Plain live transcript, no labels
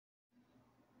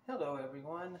Hello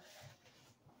everyone,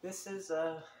 this is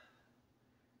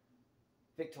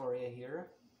Victoria here,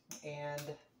 and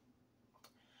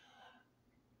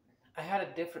I had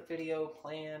a different video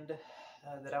planned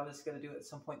that I was going to do at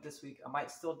some point this week. I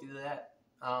might still do that,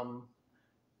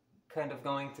 kind of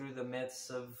going through the myths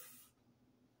of,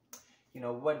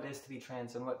 what it is to be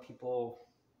trans and what people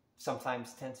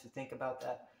sometimes tend to think about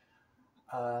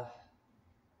that.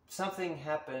 Something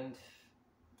happened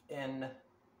in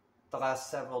the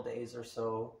last several days or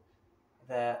so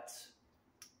that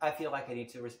I feel like I need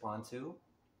to respond to.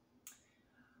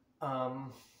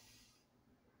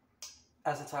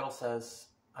 As the title says,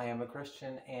 I am a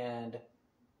Christian, and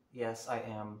yes, I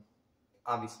am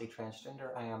obviously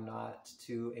transgender. I am not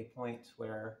to a point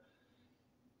where,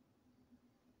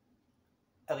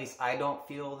 at least I don't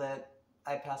feel that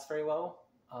I pass very well.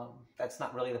 That's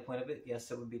not really the point of it.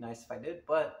 Yes, it would be nice if I did,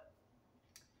 but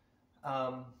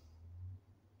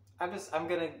I'm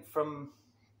gonna from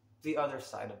the other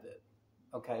side of it,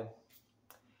 okay?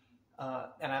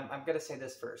 And I'm gonna say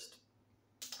this first.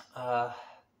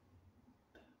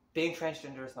 Being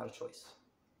transgender is not a choice.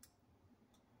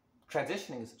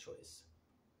 Transitioning is a choice.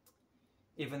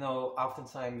 Even though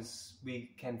oftentimes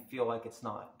we can feel like it's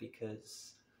not,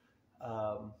 because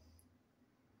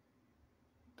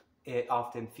it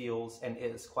often feels and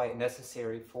is quite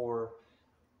necessary for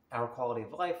our quality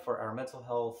of life, for our mental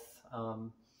health,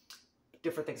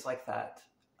 different things like that.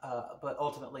 But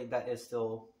ultimately, that is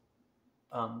still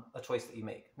a choice that you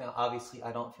make. Now, obviously,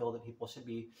 I don't feel that people should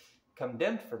be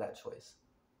condemned for that choice.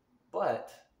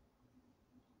 But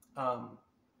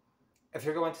if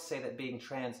you're going to say that being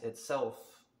trans itself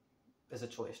is a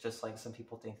choice, just like some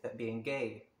people think that being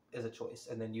gay is a choice,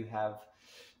 and then you have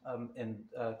in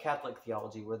Catholic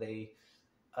theology where they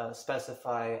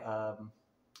specify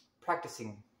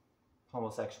practicing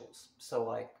homosexuals. So,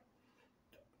 like,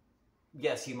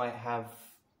 yes, you might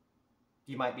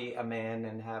be a man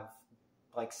and have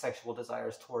like sexual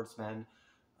desires towards men.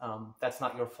 That's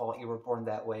not your fault. You were born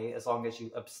that way. As long as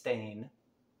you abstain,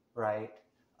 right?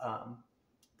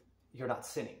 You're not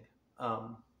sinning.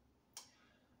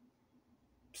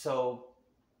 So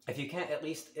if you can't at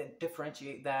least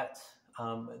differentiate that,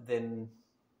 then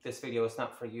this video is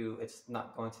not for you. It's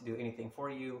not going to do anything for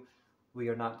you. We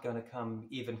are not going to come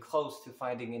even close to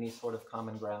finding any sort of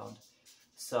common ground.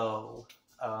 So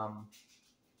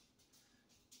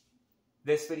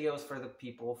this video is for the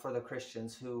people, for the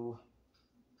Christians who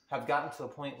have gotten to a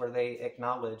point where they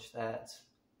acknowledge that,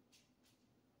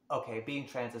 okay, being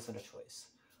trans isn't a choice.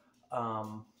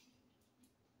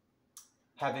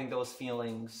 Having those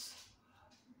feelings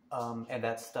and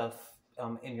that stuff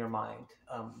in your mind,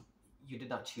 you did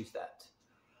not choose that.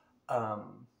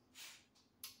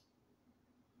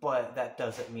 But that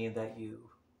doesn't mean that you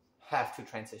have to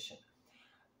transition.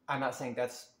 I'm not saying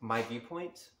that's my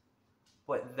viewpoint,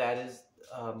 but that is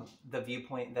the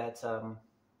viewpoint that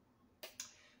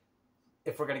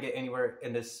if we're going to get anywhere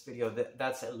in this video,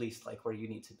 that's at least like where you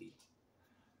need to be.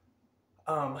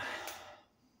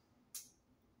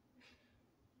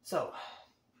 So,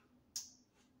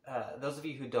 those of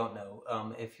you who don't know,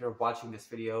 if you're watching this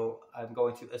video, I'm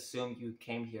going to assume you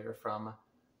came here from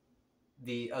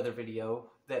the other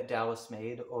video that Dallas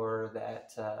made, or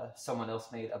that someone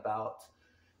else made about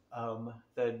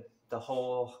the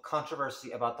whole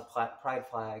controversy about the pride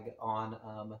flag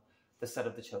on the set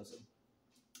of The Chosen.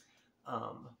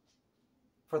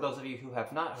 For those of you who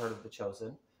have not heard of The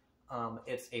Chosen,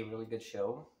 it's a really good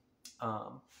show,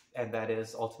 and that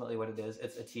is ultimately what it is.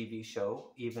 It's a TV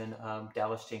show. Even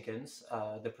Dallas Jenkins,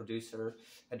 the producer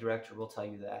and director, will tell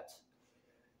you that.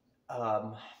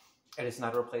 It is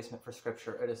not a replacement for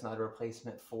scripture. It is not a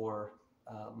replacement for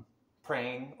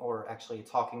praying or actually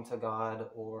talking to God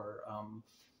or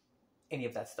any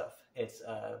of that stuff. It's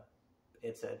a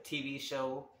TV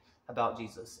show about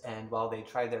Jesus, and while they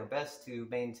try their best to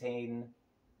maintain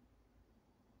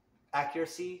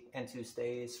accuracy and to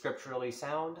stay scripturally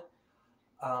sound,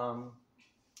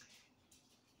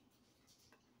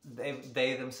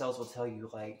 they themselves will tell you,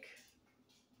 like,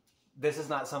 this is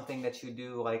not something that you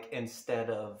do like instead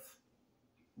of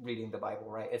reading the Bible,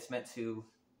 right? It's meant to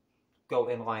go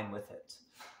in line with it.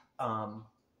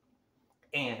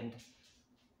 And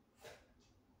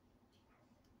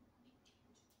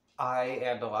I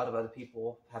and a lot of other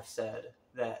people have said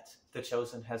that The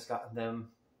Chosen has gotten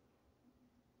them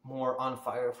more on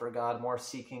fire for God, more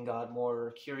seeking God,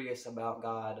 more curious about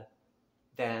God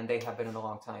than they have been in a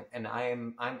long time. And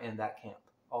I'm in that camp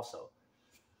also.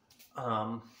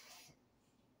 And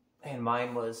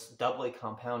mine was doubly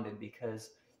compounded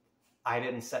because I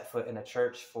didn't set foot in a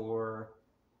church for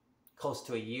close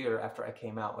to a year after I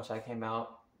came out, which I came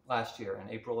out last year in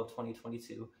April of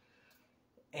 2022.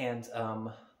 And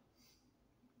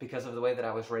because of the way that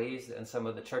I was raised and some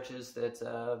of the churches that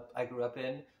I grew up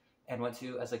in and went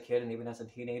to as a kid and even as a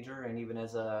teenager and even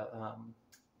as a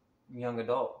young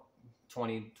adult,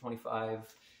 20, 25,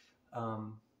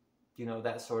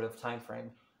 that sort of time frame,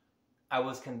 I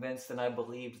was convinced and I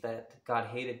believed that God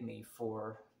hated me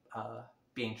for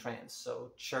being trans.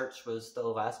 So church was the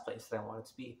last place that I wanted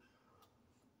to be.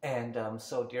 And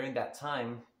so during that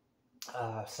time,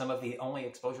 some of the only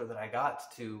exposure that I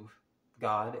got to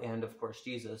God and, of course,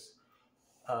 Jesus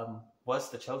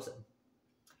was The Chosen.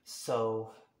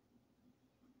 So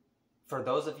for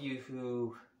those of you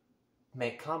who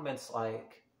make comments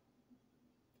like,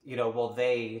 well,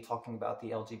 they, talking about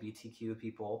the LGBTQ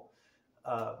people,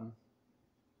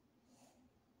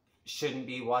 shouldn't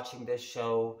be watching this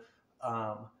show,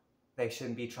 they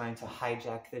shouldn't be trying to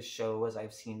hijack this show, as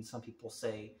I've seen some people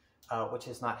say, which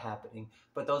is not happening.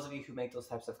 But those of you who make those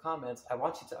types of comments, I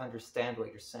want you to understand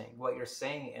what you're saying. What you're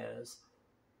saying is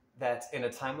that in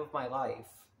a time of my life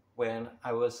when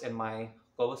I was in my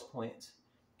lowest point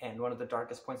and one of the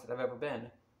darkest points that I've ever been,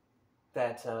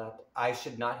 that I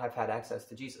should not have had access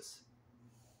to Jesus,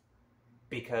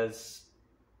 because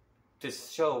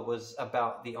this show was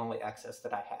about the only access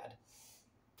that I had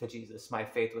to Jesus. My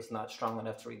faith was not strong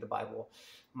enough to read the Bible.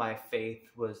 My faith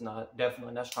was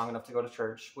definitely not strong enough to go to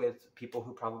church with people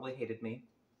who probably hated me,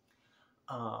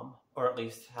 or at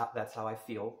least that's how I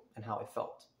feel and how I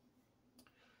felt.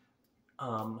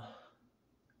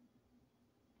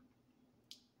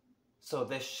 So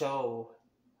this show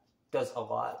does a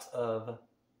lot of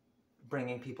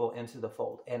bringing people into the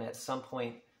fold, and at some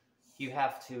point you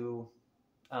have to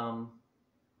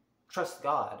trust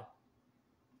God.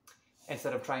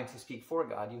 Instead of trying to speak for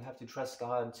God, you have to trust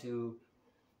God to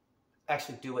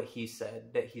actually do what he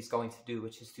said that he's going to do,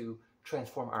 which is to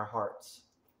transform our hearts,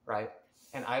 right?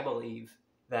 And I believe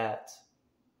that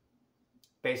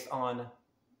based on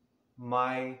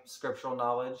my scriptural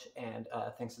knowledge and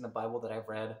things in the Bible that I've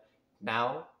read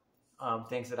now,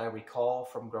 things that I recall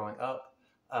from growing up,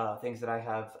 things that I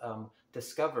have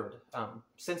discovered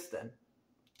since then.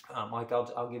 Like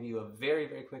I'll give you a very,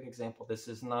 very quick example. This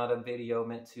is not a video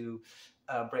meant to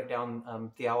break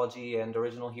down theology and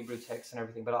original Hebrew texts and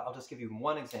everything, but I'll just give you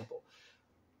one example.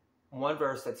 One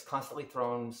verse that's constantly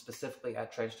thrown specifically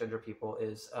at transgender people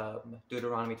is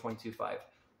Deuteronomy 22:5.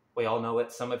 We all know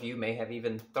it. Some of you may have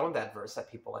even thrown that verse at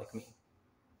people like me,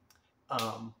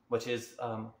 which is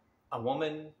a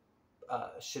woman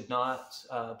should not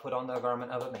put on the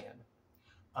garment of a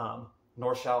man,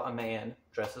 nor shall a man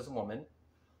dress as a woman.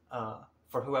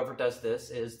 For whoever does this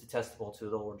is detestable to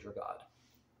the Lord your God.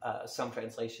 Some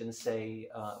translations say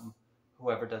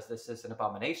whoever does this is an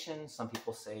abomination. Some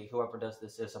people say whoever does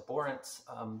this is abhorrent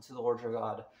to the Lord your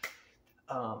God.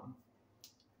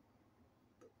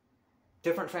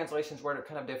 Different translations word it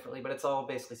kind of differently, but it's all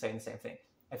basically saying the same thing.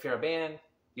 If you're a man,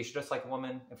 you should dress like a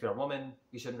woman. If you're a woman,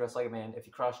 you shouldn't dress like a man. If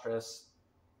you cross-dress,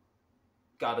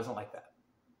 God doesn't like that.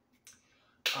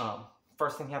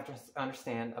 First thing you have to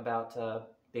understand about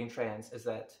being trans is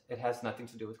that it has nothing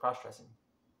to do with cross-dressing.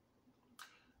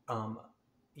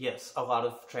 Yes, a lot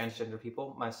of transgender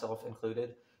people, myself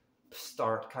included,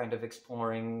 start kind of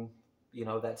exploring,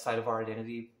 that side of our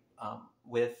identity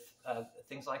with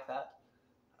things like that.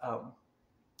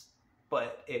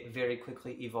 But it very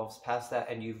quickly evolves past that,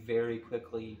 and you very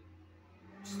quickly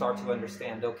start to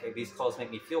understand, okay, these clothes make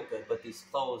me feel good, but these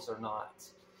clothes are not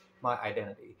my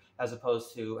identity, as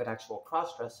opposed to an actual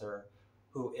cross-dresser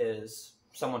who is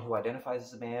someone who identifies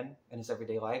as a man in his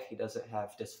everyday life. He doesn't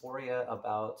have dysphoria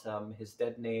about his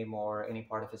dead name or any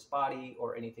part of his body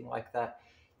or anything like that.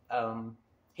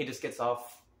 He just gets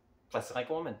off dressing like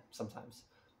a woman sometimes.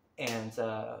 And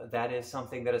that is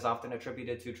something that is often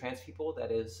attributed to trans people.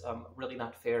 That is really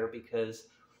not fair, because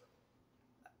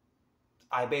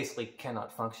I basically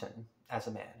cannot function as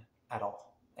a man at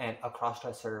all. And a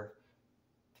crossdresser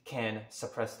can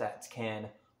suppress that, can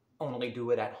only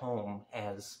do it at home,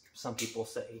 as some people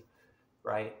say,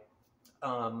 right?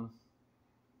 I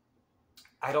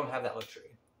don't have that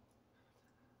luxury.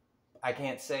 I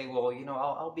can't say, well,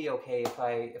 I'll be okay if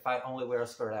I only wear a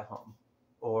skirt at home,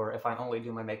 or if I only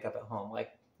do my makeup at home.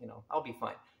 I'll be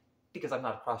fine, because I'm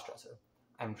not a crossdresser.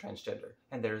 I'm transgender,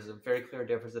 and there's a very clear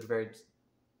difference, a very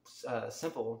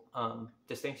simple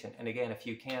distinction. And again, if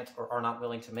you can't or are not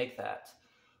willing to make that,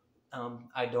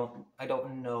 I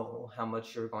don't know how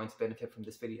much you're going to benefit from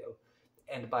this video.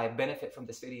 And by benefit from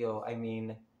this video, I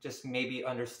mean just maybe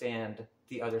understand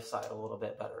the other side a little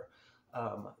bit better.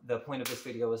 The point of this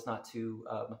video is not to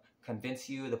convince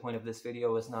you. The point of this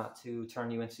video is not to turn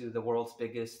you into the world's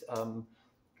biggest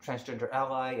transgender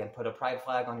ally and put a pride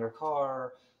flag on your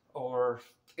car or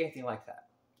anything like that.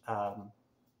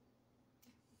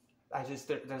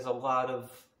 There's a lot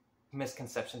of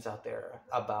misconceptions out there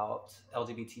about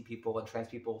LGBT people and trans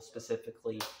people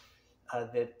specifically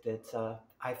that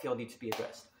I feel need to be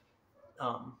addressed.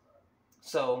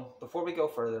 So before we go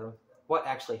further, what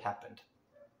actually happened?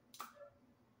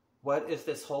 What is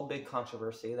this whole big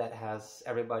controversy that has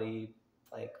everybody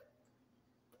like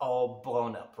all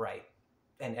blown up, right?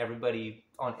 And everybody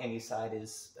on any side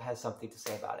has something to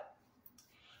say about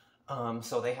it.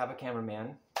 So they have a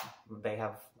cameraman. They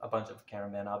have a bunch of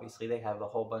cameramen, obviously. They have a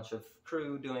whole bunch of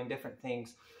crew doing different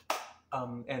things.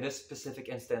 In this specific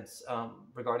instance,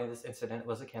 regarding this incident, it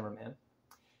was a cameraman.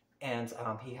 And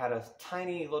he had a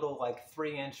tiny little, like,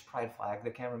 3-inch pride flag,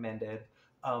 the cameraman did,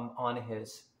 on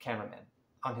his camera.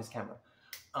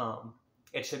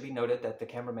 It should be noted that the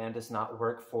cameraman does not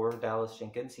work for Dallas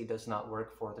Jenkins. He does not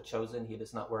work for The Chosen. He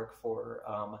does not work for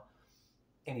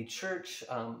any church.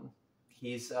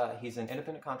 He's an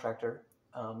independent contractor,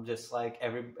 just like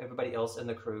everybody else in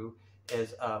the crew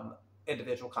is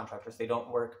individual contractors. They don't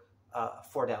work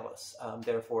for Dallas.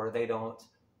 Therefore, they don't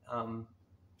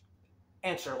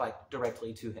answer like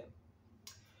directly to him.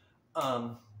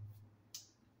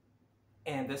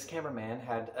 And this cameraman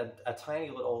had a tiny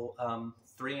little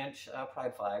 3-inch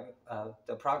pride flag,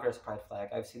 the Progress pride flag.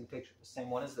 I've seen the picture, the same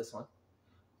one as this one,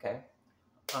 okay,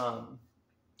 on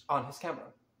his camera.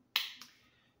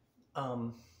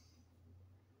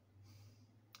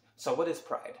 So what is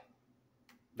pride?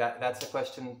 That's a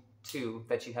question too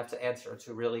that you have to answer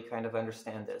to really kind of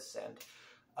understand this. And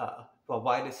well,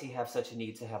 why does he have such a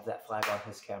need to have that flag on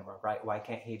his camera, right? Why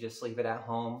can't he just leave it at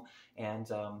home? And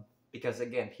because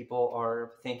again, people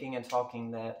are thinking and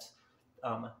talking that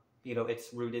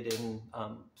it's rooted in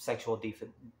sexual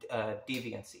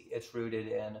deviancy. It's rooted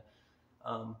in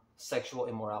sexual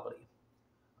immorality.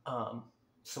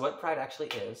 So what pride actually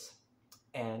is,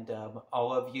 and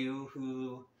all of you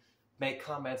who make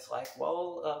comments like,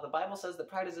 well, the Bible says that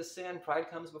pride is a sin, pride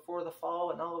comes before the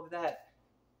fall, and all of that.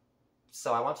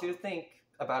 So I want you to think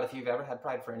about if you've ever had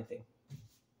pride for anything.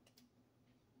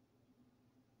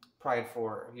 Pride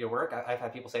for your work. I've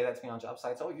had people say that to me on job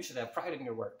sites. Oh, you should have pride in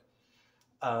your work.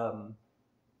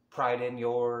 Pride in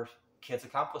your kids'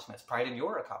 accomplishments. Pride in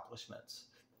your accomplishments.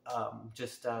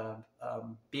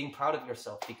 Being proud of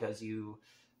yourself because you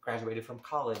graduated from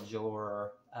college,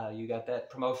 or you got that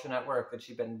promotion at work that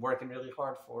you've been working really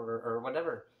hard for, or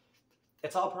whatever.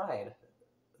 It's all pride.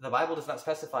 The Bible does not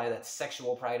specify that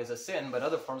sexual pride is a sin, but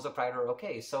other forms of pride are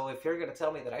okay. So if you're going to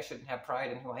tell me that I shouldn't have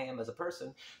pride in who I am as a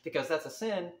person because that's a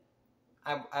sin,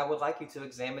 I would like you to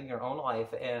examine your own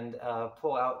life and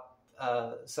pull out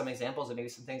some examples and maybe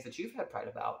some things that you've had pride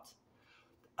about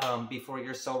before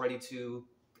you're so ready to,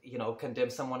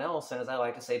 condemn someone else. And as I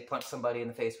like to say, punch somebody in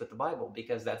the face with the Bible,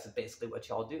 because that's basically what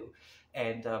y'all do.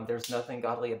 And there's nothing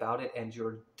godly about it, and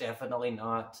you're definitely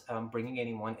not bringing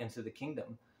anyone into the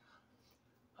kingdom.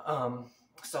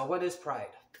 So what is pride?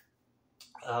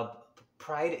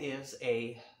 Pride is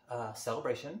a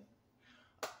celebration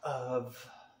of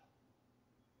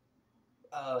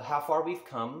how far we've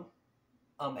come,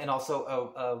 and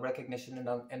also a recognition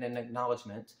and an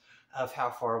acknowledgement of how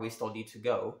far we still need to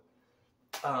go.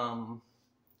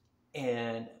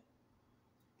 And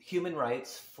human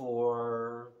rights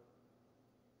for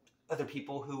other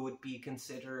people who would be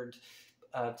considered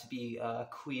to be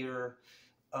queer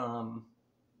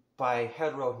by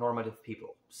heteronormative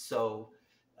people. So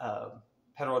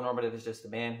heteronormative is just a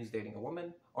man who's dating a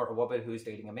woman, or a woman who's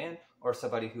dating a man, or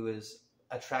somebody who is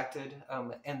attracted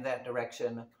in that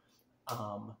direction.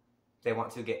 They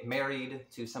want to get married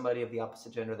to somebody of the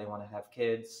opposite gender. They want to have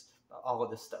kids, all of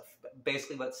this stuff.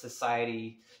 Basically what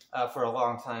society for a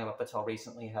long time up until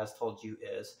recently has told you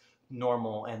is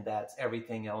normal, and that's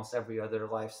everything else, every other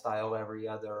lifestyle, every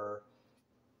other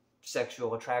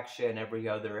sexual attraction,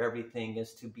 everything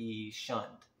is to be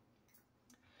shunned.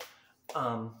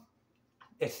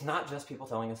 It's not just people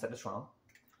telling us that it's wrong.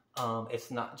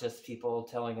 It's not just people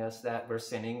telling us that we're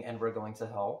sinning and we're going to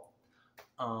hell.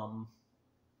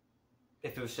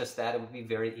 If it was just that, it would be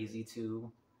very easy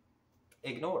to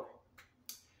ignore.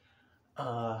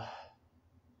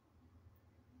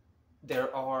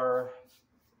 There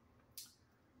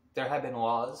have been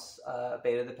laws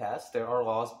made in the past. There are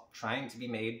laws trying to be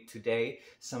made today,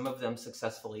 some of them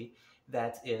successfully,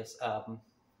 that is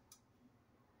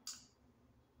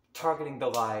targeting the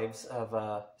lives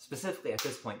of, specifically at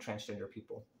this point, transgender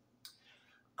people.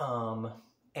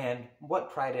 And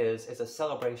what pride is a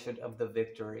celebration of the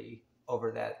victory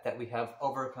over that we have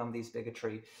overcome these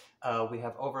bigotry, we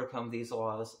have overcome these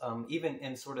laws, even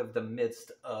in sort of the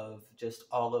midst of just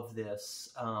all of this.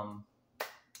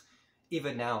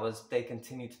 Even now, as they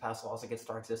continue to pass laws against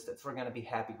our existence, we're going to be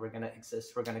happy, we're going to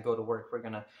exist, we're going to go to work, we're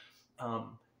going to,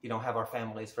 have our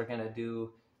families, we're going to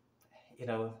do,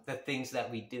 the things that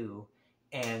we do,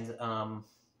 and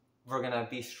we're going to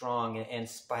be strong in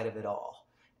spite of it all.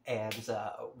 And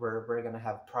we're going to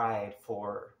have pride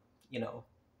for,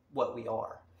 what we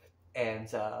are.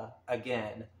 And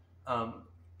again,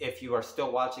 if you are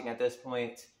still watching at this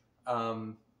point,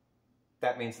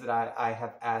 that means that I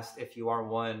have asked if you are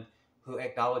one who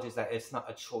acknowledges that it's not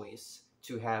a choice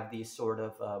to have these sort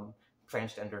of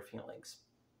transgender feelings.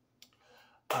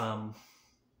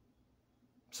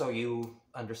 So you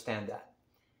understand that.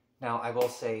 Now, I will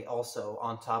say also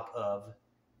on top of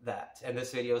that, and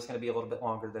this video is going to be a little bit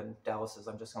longer than Dallas's.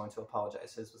 I'm just going to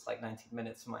apologize. His was like 19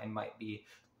 minutes. Mine might be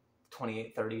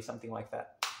 28, 30, something like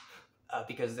that,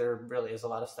 because there really is a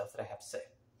lot of stuff that I have to say.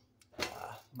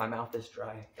 My mouth is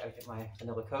dry. Gotta get my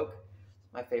vanilla Coke.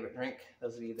 My favorite drink,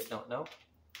 those of you that don't know.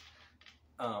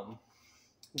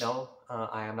 No,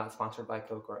 I am not sponsored by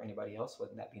Coke or anybody else.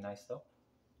 Wouldn't that be nice, though?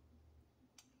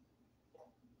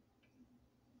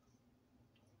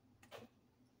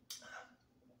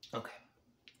 Okay.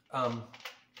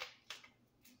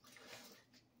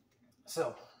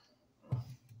 So,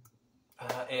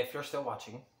 if you're still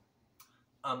watching,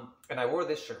 and I wore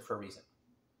this shirt for a reason.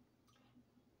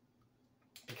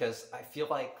 Because I feel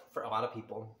like for a lot of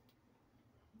people,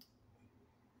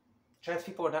 trans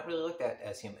people are not really looked at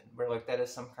as human. We're looked at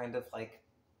as some kind of like,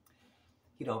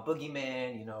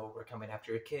 boogeyman, we're coming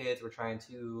after your kids. We're trying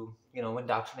to,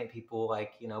 indoctrinate people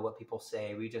like, what people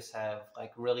say. We just have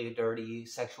like really dirty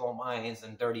sexual minds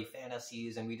and dirty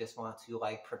fantasies. And we just want to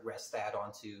like progress that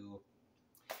onto,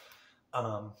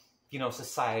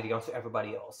 society, onto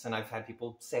everybody else. And I've had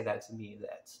people say that to me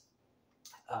that,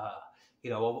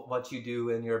 what you do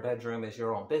in your bedroom is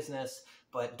your own business,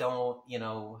 but don't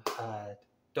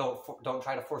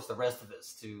try to force the rest of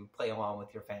us to play along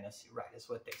with your fantasy, right, is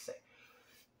what they say.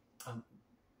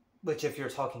 Which, if you're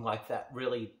talking like that,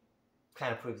 really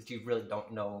kind of proves that you really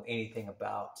don't know anything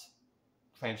about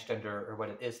transgender or what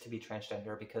it is to be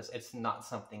transgender, because it's not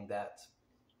something that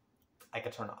I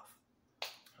could turn off.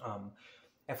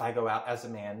 If I go out as a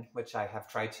man, which I have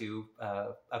tried to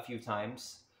a few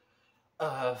times,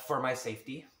 for my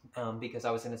safety, because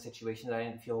I was in a situation that I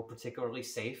didn't feel particularly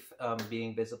safe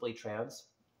being visibly trans.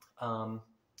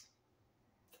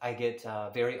 I get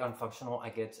very unfunctional, I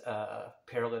get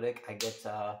paralytic, I get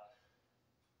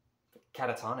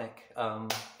catatonic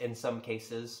in some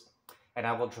cases, and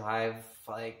I will drive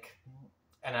like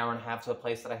an hour and a half to a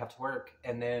place that I have to work,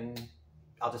 and then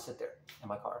I'll just sit there in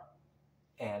my car,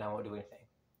 and I won't do anything.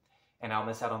 And I'll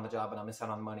miss out on the job, and I'll miss out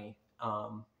on money.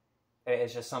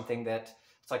 It's just something that,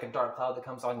 it's like a dark cloud that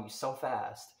comes on you so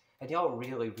fast. And y'all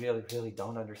really, really, really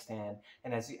don't understand.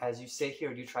 And as you sit here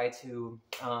and you try to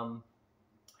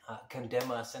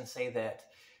condemn us and say that,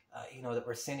 that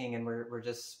we're sinning and we're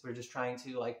just trying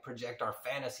to like project our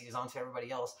fantasies onto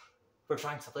everybody else. We're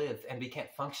trying to live and we can't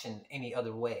function any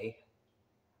other way.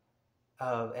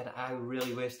 And I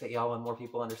really wish that y'all and more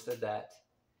people understood that.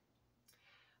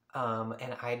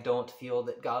 And I don't feel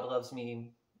that God loves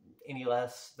me any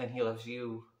less than he loves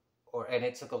you, and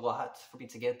it took a lot for me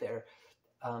to get there.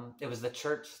 It was the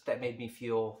church that made me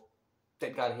feel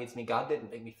that God hates me. God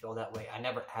didn't make me feel that way. I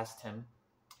never asked him.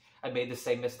 I made the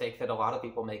same mistake that a lot of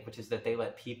people make, which is that they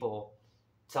let people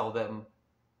tell them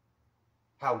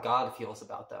how God feels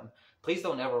about them. Please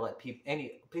don't ever let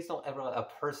please don't ever let a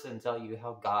person tell you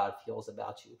how God feels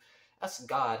about you. Ask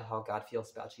God how God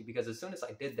feels about you, because as soon as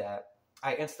I did that,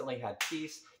 I instantly had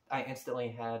peace. I instantly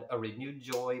had a renewed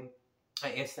joy.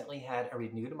 I instantly had a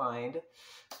renewed mind.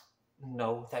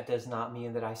 No, that does not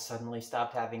mean that I suddenly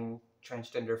stopped having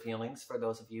transgender feelings, for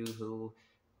those of you who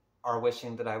are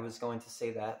wishing that I was going to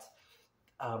say that.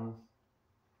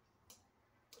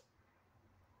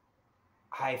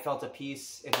 I felt a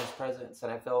peace in his presence,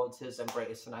 and I felt his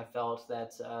embrace, and I felt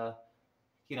that,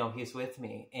 he's with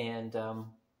me, and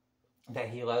that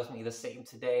he loves me the same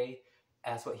today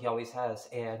as what he always has.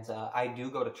 And I do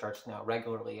go to church now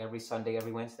regularly, every Sunday,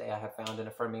 every Wednesday. I have found an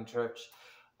affirming church,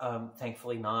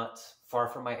 thankfully not far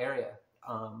from my area.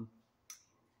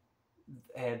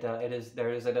 And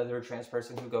there is another trans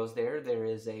person who goes there. There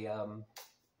is a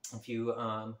few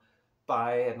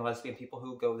bi and lesbian people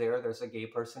who go there. There's a gay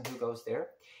person who goes there.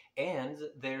 And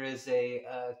there is a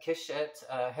Kishette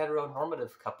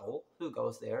heteronormative couple who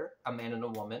goes there, a man and a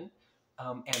woman,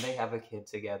 and they have a kid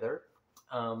together.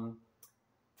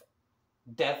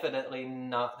 definitely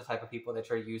not the type of people that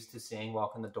you're used to seeing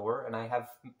walk in the door. And I have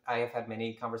had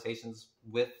many conversations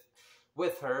with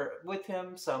her, with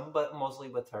him, some, but mostly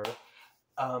with her,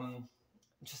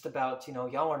 just about,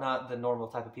 y'all are not the normal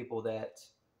type of people that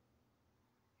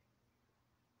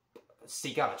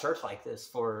seek out a church like this,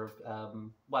 for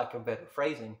lack of better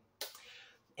phrasing.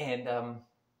 And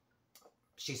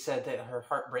she said that her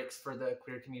heart breaks for the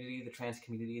queer community, the trans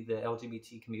community, the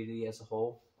LGBT community as a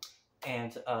whole.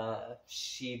 And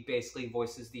she basically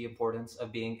voices the importance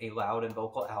of being a loud and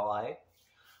vocal ally,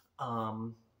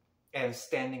 and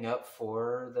standing up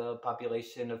for the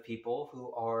population of people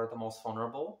who are the most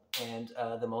vulnerable and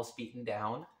the most beaten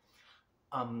down.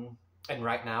 And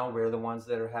right now, we're the ones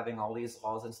that are having all these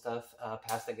laws and stuff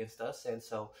passed against us. And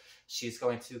so she's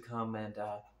going to come and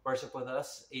worship with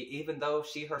us, even though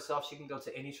she herself, she can go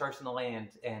to any church in the land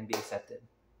and be accepted.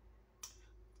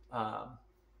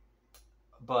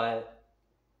 But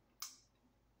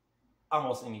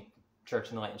almost any church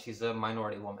in the land. She's a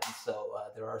minority woman, so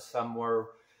there are some more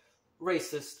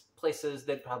racist places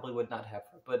that probably would not have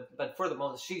her. But for the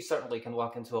most, she certainly can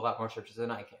walk into a lot more churches than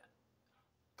I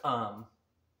can.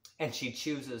 And she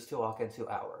chooses to walk into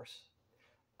ours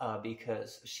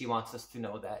because she wants us to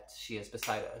know that she is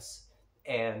beside us,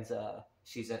 and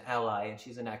she's an ally, and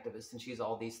she's an activist, and she's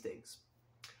all these things.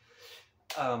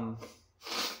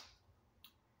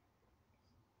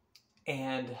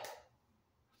 And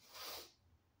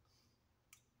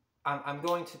I'm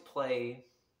going to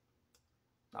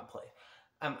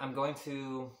I'm going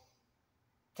to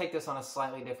take this on a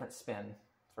slightly different spin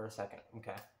for a second,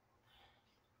 okay?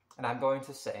 And I'm going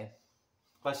to say,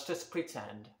 let's just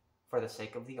pretend, for the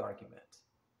sake of the argument,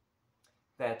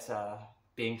 that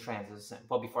being trans is a sin.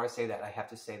 Well, before I say that, I have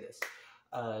to say this.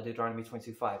 Deuteronomy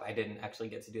 22:5, I didn't actually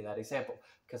get to do that example,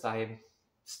 because I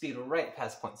speed right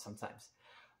past points sometimes.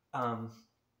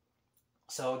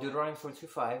 So Deuteronomy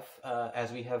 22:5,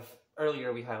 as we have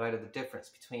earlier, we highlighted the difference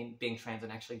between being trans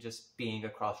and actually just being a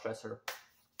cross-dresser.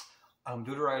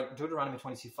 Deuteronomy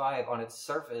 22:5 on its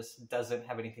surface doesn't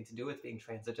have anything to do with being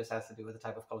trans. It just has to do with the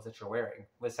type of clothes that you're wearing,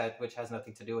 which has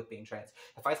nothing to do with being trans.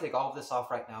 If I take all of this off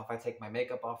right now, if I take my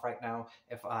makeup off right now,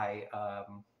 if I,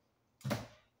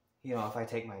 if I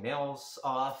take my nails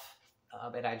off,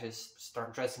 and I just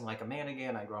start dressing like a man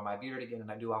again, I grow my beard again,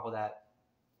 and I do all of that,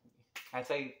 can I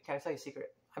tell you a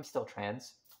secret? I'm still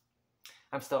trans.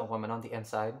 I'm still a woman on the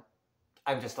inside.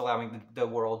 I'm just allowing the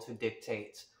world to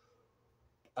dictate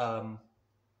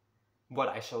what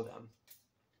I show them.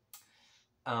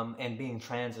 And being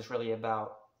trans is really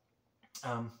about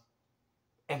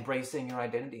embracing your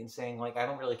identity and saying, like, I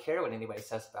don't really care what anybody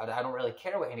says about it. I don't really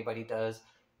care what anybody does.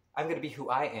 I'm going to be who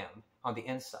I am on the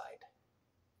inside.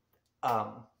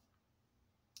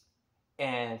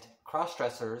 And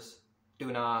cross-dressers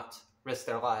do not risk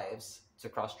their lives to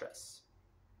cross-dress.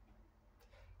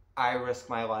 I risk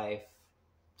my life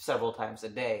several times a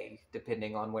day,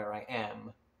 depending on where I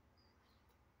am,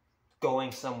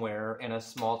 going somewhere in a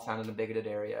small town in a bigoted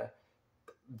area,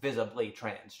 visibly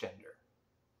transgender.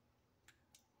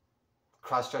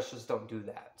 Cross-dressers don't do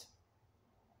that.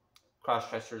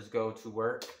 Cross-dressers go to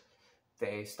work,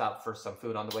 they stop for some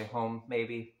food on the way home,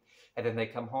 maybe, and then they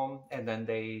come home, and then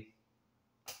they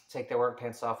take their work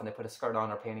pants off, and they put a skirt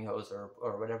on or pantyhose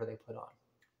or whatever they put on.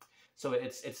 So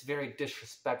it's very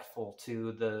disrespectful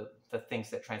to the things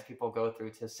that trans people go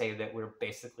through to say that we're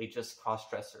basically just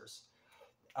cross-dressers.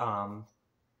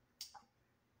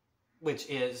 Which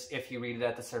is, if you read it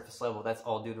at the surface level, that's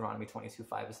all Deuteronomy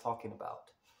 22:5 is talking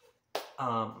about.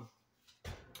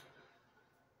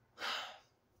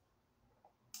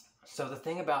 So the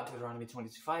thing about Deuteronomy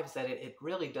 22:5 is that it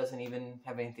really doesn't even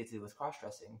have anything to do with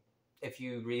cross-dressing. If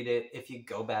you read it, if you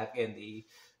go back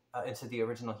into the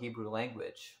original Hebrew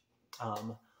language,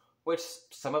 which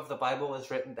some of the Bible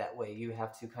is written that way, you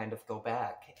have to kind of go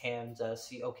back and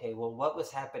see, okay, well, what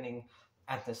was happening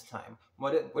at this time?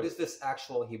 What is this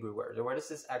actual Hebrew word, or what is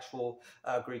this actual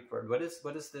Greek word? What is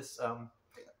this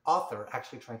author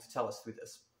actually trying to tell us through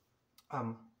this?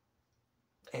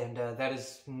 And that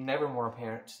is never more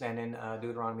apparent than in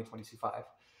Deuteronomy 22:5,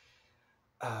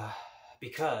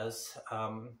 because,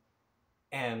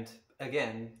 and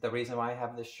again, the reason why I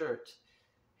have this shirt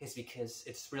is because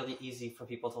it's really easy for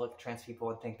people to look at trans people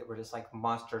and think that we're just like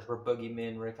monsters, we're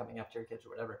boogeymen, we're coming after your kids or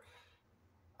whatever.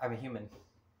 I'm a human.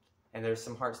 And there's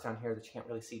some hearts down here that you can't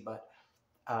really see, but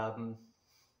I'm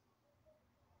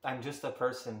just a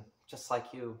person, just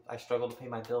like you. I struggle to pay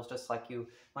my bills just like you.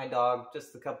 My dog,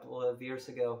 just a couple of years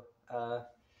ago,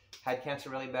 had cancer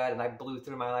really bad, and I blew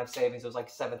through my life savings. It was like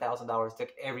 $7,000.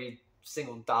 Took every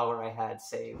single dollar I had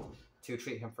saved to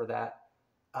treat him for that.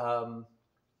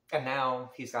 And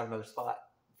now he's got another spot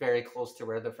very close to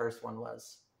where the first one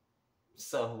was.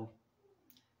 So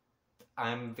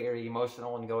I'm very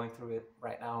emotional and going through it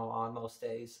right now on most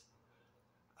days.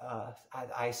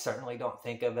 I certainly don't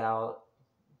think about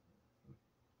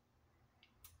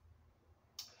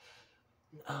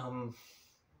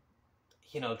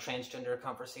transgender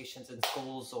conversations in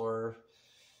schools, or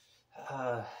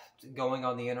going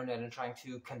on the internet and trying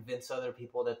to convince other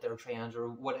people that they're trans, or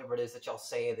whatever it is that y'all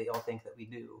say that y'all think that we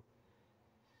do.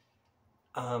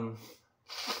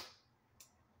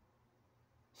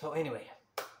 So anyway,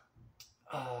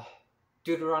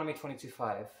 Deuteronomy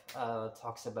 22:5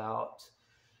 talks about,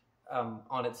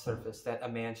 on its surface, that a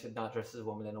man should not dress as a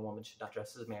woman and a woman should not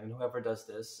dress as a man, and whoever does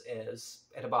this is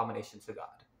an abomination to God.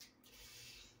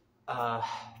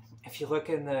 If you look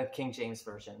in the King James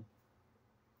Version,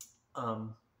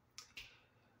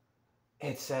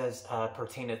 it says,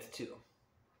 pertaineth to.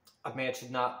 A man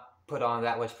should not put on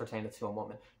that which pertaineth to a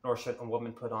woman, nor should a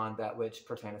woman put on that which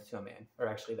pertaineth to a man. Or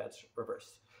actually, that's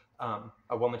reversed.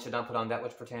 A woman should not put on that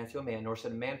which pertaineth to a man, nor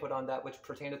should a man put on that which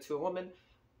pertaineth to a woman,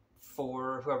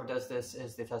 for whoever does this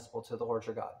is detestable to the Lord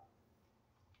your God.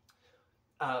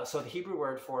 So the Hebrew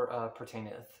word for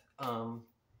pertaineth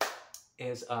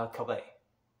is kaleh.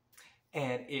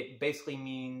 And it basically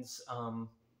means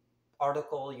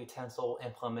article, utensil,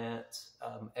 implement,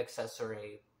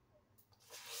 accessory,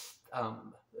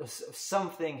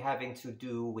 something having to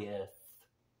do with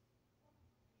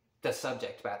the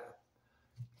subject matter.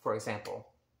 For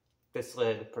example, this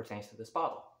lid pertains to this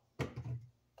bottle.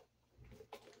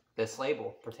 This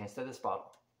label pertains to this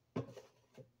bottle.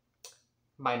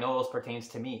 My nose pertains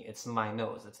to me. It's my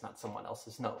nose. It's not someone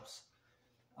else's nose.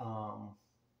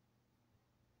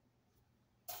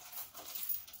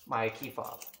 My key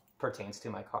fob pertains to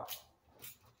my car.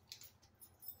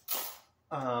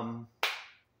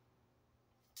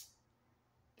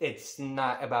 It's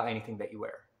not about anything that you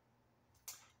wear.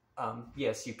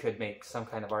 Yes, you could make some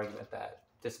kind of argument that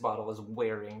this bottle is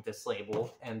wearing this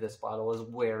label and this bottle is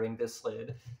wearing this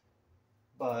lid,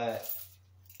 but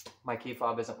my key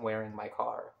fob isn't wearing my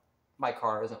car. My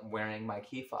car isn't wearing my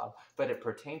key fob, but it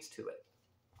pertains to it.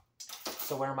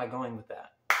 So where am I going with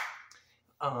that?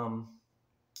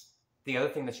 The other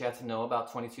thing that you have to know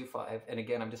about 22.5, and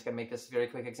again, I'm just going to make this a very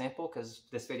quick example because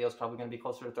this video is probably going to be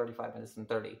closer to 35 minutes than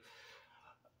 30.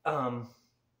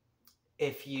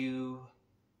 If you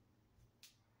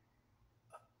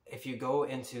go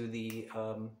into the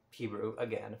Hebrew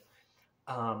again,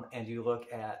 and you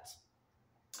look at,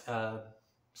 a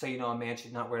man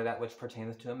should not wear that which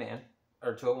pertaineth to a man,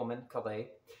 or to a woman, kaleh.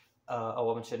 A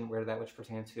woman shouldn't wear that which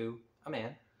pertaineth to a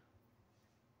man.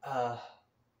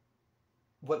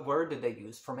 What word did they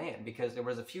use for man? Because there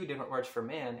was a few different words for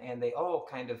man, and they all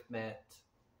kind of meant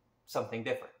something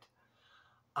different.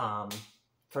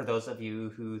 For those of you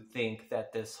who think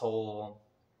that this whole,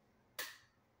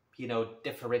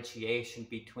 differentiation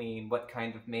between what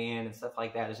kind of man and stuff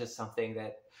like that is just something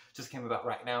that just came about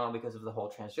right now because of the whole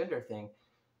transgender thing,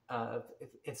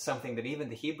 it's something that even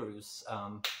the Hebrews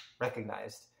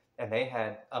recognized. And they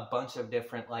had a bunch of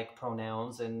different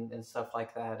pronouns and stuff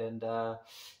like that, and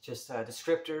just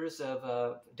descriptors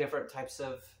of different types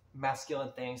of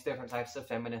masculine things, different types of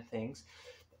feminine things.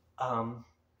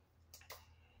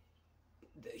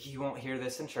 You won't hear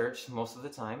this in church most of the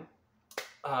time.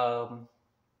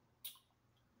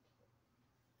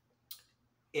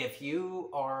 If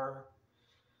you are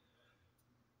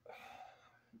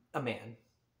a man,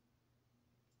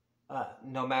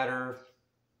 no matter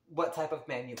what type of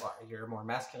man you are, you're a more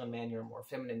masculine man, you're a more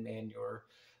feminine man, you're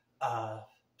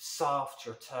soft,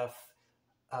 you're tough,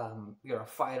 you're a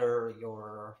fighter,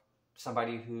 you're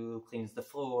somebody who cleans the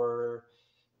floor,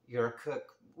 you're a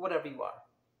cook, whatever you are.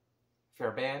 If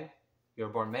you're a man, you're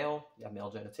born male, you have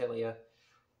male genitalia.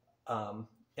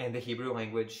 In the Hebrew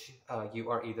language, you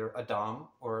are either Adam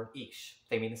or Ish.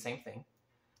 They mean the same thing.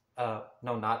 No,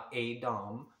 not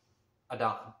Adam,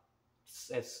 Adam.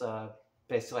 It's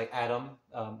basically like Adam.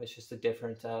 It's just a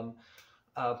different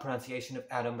pronunciation of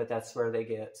Adam, but that's where they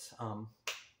get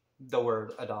the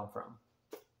word Adam from.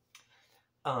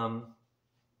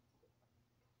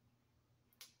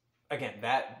 Again,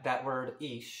 that word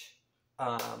Ish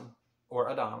or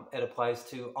Adam, it applies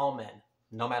to all men,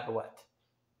 no matter what.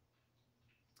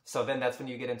 So then that's when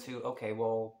you get into, okay,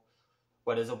 well,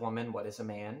 what is a woman? What is a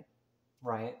man?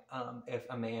 Right? If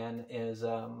a man is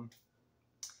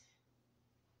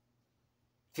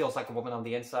feels like a woman on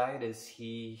the inside, is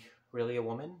he really a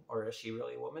woman, or is she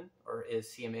really a woman, or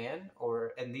is he a man?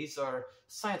 And these are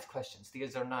science questions.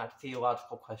 These are not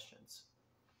theological questions.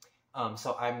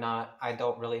 So I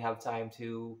don't really have time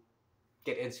to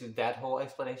get into that whole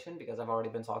explanation because I've already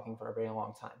been talking for a very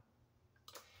long time.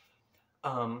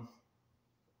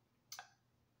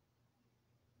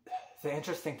 The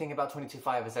interesting thing about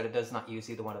 22.5 is that it does not use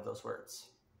either one of those words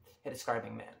in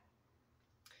describing man.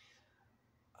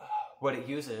 What it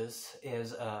uses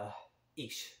is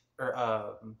ish,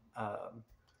 or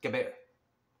geber.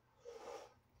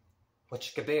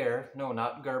 Which geber, no,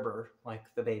 not Gerber, like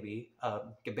the baby,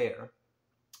 geber.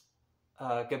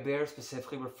 Geber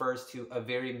specifically refers to a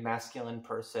very masculine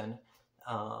person,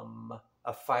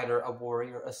 a fighter, a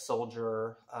warrior, a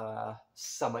soldier,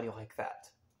 somebody like that.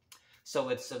 So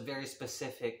it's a very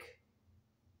specific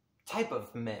type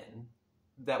of men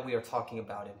that we are talking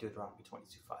about in Deuteronomy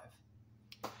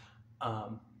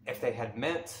 22.5. If they had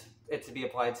meant it to be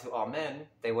applied to all men,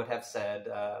 they would have said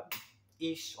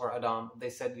Ish or Adam. They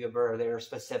said Geber. They are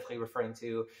specifically referring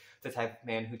to the type of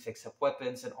man who takes up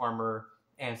weapons and armor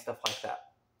and stuff like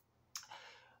that.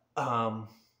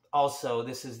 Also,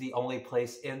 this is the only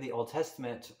place in the Old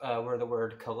Testament where the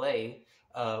word kalei,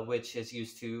 which is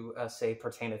used to say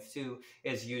pertaineth to,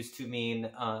 is used to mean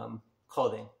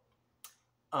clothing.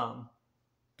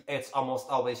 It's almost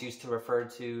always used to refer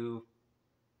to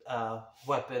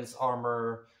weapons,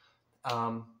 armor,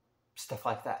 stuff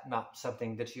like that, not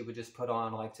something that you would just put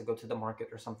on like to go to the market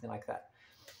or something like that.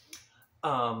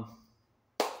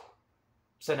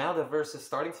 So now the verse is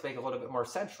starting to make a little bit more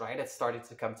sense, right? It's starting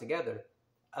to come together.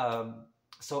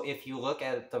 So if you look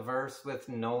at the verse with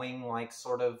knowing like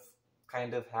sort of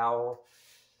kind of how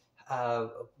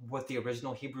what the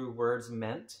original Hebrew words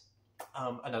meant,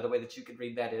 another way that you could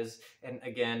read that is, and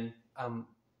again,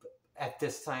 at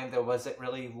this time there wasn't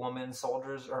really woman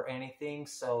soldiers or anything,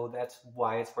 so that's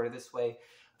why it's worded this way.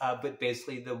 But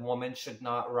basically the woman should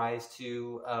not rise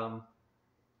to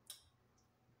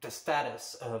the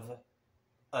status of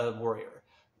a warrior.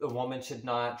 The woman should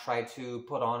not try to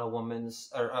put on a woman's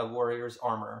or a warrior's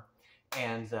armor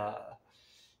and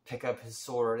pick up his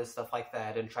sword and stuff like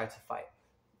that and try to fight.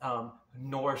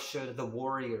 Nor should the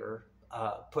warrior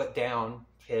put down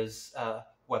his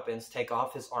weapons, take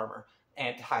off his armor,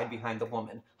 and hide behind the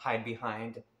woman, hide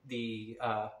behind the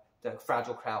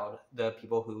fragile crowd, the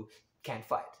people who can't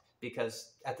fight.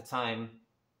 Because at the time,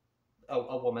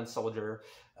 a woman soldier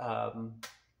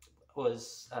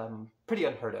was pretty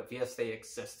unheard of. Yes, they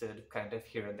existed kind of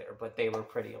here and there, but they were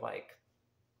pretty, like,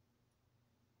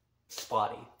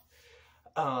 spotty.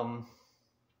 And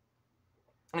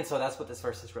so that's what this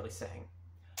verse is really saying.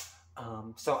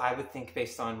 So I would think,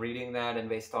 based on reading that and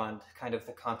based on kind of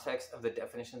the context of the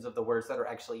definitions of the words that are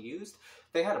actually used,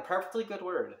 they had a perfectly good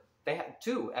word. They had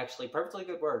two, actually, perfectly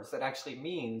good words that actually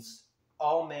means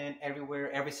all men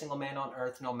everywhere, every single man on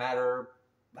earth, no matter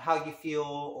how you feel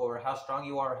or how strong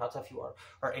you are or how tough you are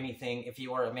or anything. If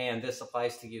you are a man, this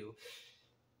applies to you.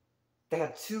 They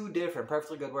had two different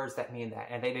perfectly good words that mean that,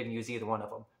 and they didn't use either one of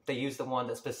them. They used the one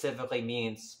that specifically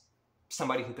means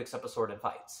somebody who picks up a sword and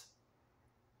fights.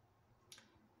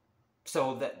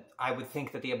 So that I would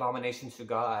think that the abomination to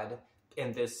God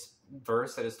in this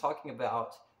verse that is talking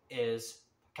about is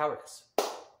cowardice.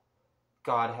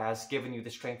 God has given you the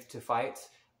strength to fight,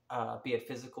 be it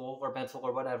physical or mental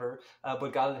or whatever,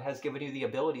 but God has given you the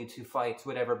ability to fight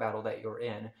whatever battle that you're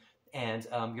in. And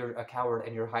you're a coward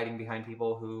and you're hiding behind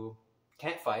people who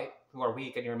can't fight, who are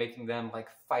weak, and you're making them like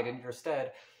fight in your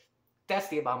stead. That's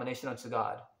the abomination unto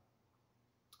God.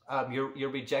 You're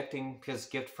rejecting his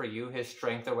gift for you, his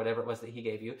strength or whatever it was that he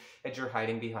gave you, and you're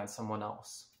hiding behind someone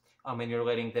else. And you're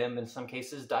letting them, in some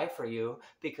cases, die for you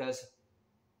because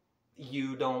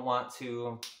you don't want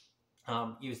to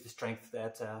use the strength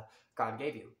that God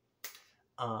gave you.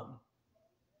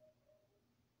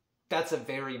 That's a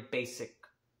very basic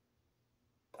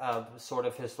sort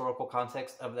of historical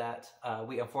context of that.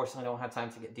 We unfortunately don't have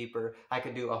time to get deeper. I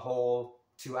could do a whole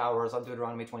 2 hours on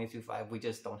Deuteronomy 22.5. We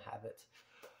just don't have it.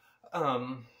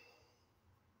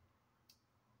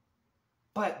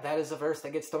 But that is a verse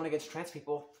that gets thrown against trans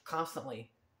people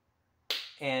constantly.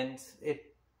 And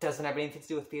it doesn't have anything to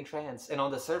do with being trans. And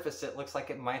on the surface, it looks like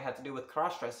it might have to do with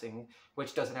cross-dressing,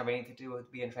 which doesn't have anything to do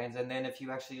with being trans. And then if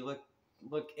you actually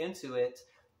look into it,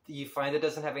 you find it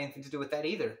doesn't have anything to do with that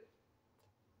either.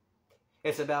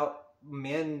 It's about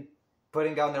men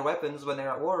putting down their weapons when they're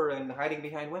at war and hiding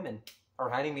behind women or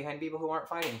hiding behind people who aren't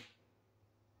fighting.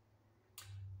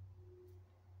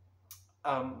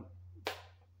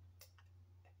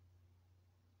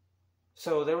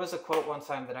 So there was a quote one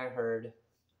time that I heard,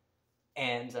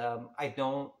 and I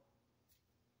don't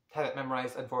have it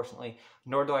memorized, unfortunately,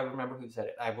 nor do I remember who said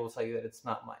it. I will tell you that it's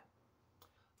not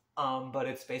mine. But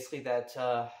it's basically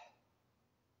that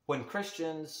when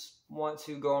Christians want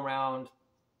to go around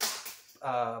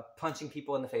punching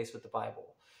people in the face with the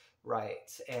Bible,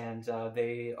 right? And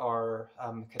they are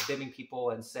condemning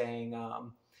people and saying,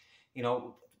 you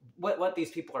know, what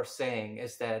these people are saying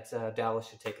is that Dallas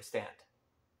should take a stand.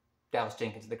 Dallas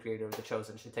Jenkins, the creator of The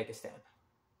Chosen, should take a stand.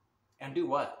 And do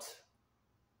what?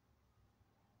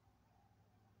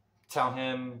 Tell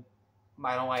him,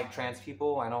 I don't like trans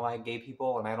people, I don't like gay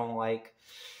people, and I don't like...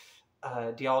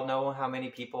 do y'all know how many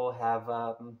people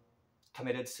have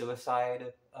committed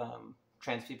suicide?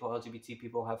 Trans people, LGBT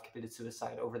people have committed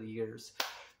suicide over the years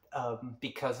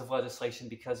because of legislation,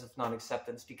 because of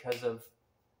non-acceptance, because of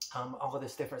all of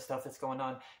this different stuff that's going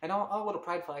on. And all what a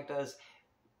pride flag does,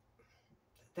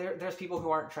 there's people who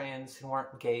aren't trans, who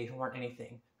aren't gay, who aren't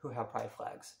anything, who have pride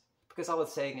flags. Because all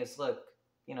it's saying is, look,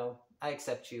 you know, I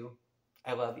accept you,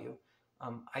 I love you.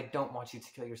 I don't want you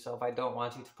to kill yourself. I don't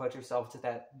want you to put yourself to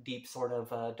that deep sort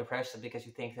of depression because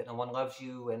you think that no one loves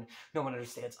you and no one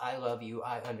understands. I love you.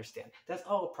 I understand. That's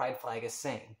all a pride flag is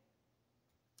saying.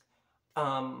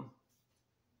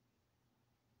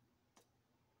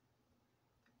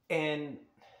 And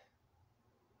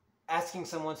asking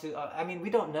someone to, I mean, we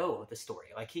don't know the story.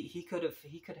 Like he could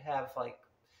have like,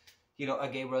 you know, a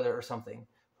gay brother or something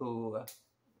who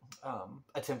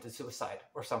attempted suicide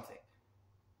or something.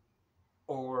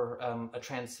 Or a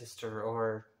trans sister,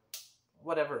 or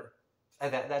whatever.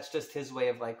 That's just his way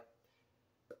of like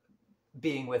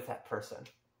being with that person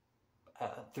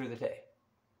through the day.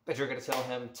 But you're going to tell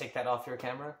him, take that off your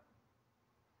camera?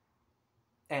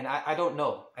 And I don't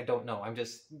know. I don't know. I'm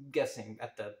just guessing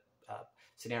at the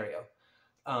scenario.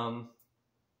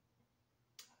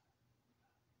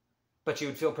 But you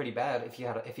would feel pretty bad if you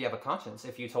have a conscience.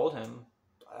 If you told him,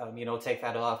 you know, take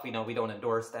that off, you know, we don't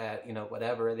endorse that, you know,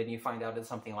 whatever. And then you find out it's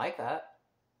something like that.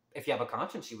 If you have a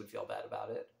conscience, you would feel bad about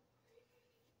it.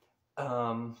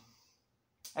 And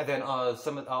then all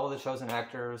of the chosen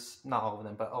actors, not all of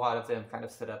them, but a lot of them kind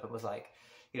of stood up and was like,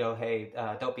 you know, hey,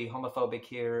 don't be homophobic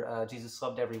here. Jesus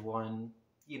loved everyone,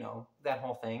 you know, that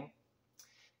whole thing.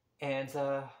 And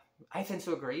I tend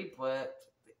to agree, but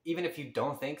even if you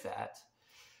don't think that,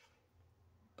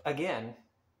 again,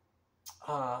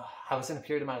 I was in a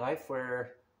period of my life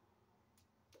where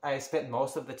I spent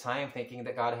most of the time thinking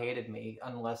that God hated me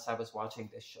unless I was watching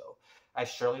this show. I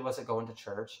surely wasn't going to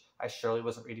church. I surely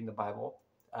wasn't reading the Bible.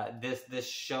 This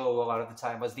show, a lot of the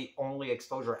time, was the only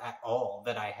exposure at all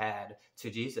that I had to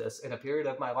Jesus in a period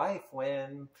of my life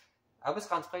when I was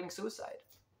contemplating suicide.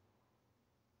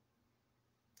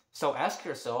 So ask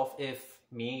yourself if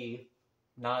me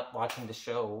not watching the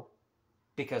show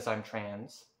because I'm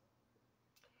trans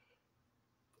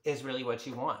is really what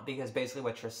you want. Because basically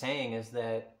what you're saying is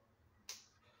that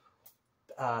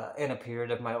in a period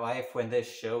of my life when this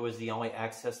show is the only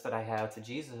access that I have to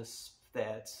Jesus,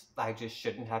 that I just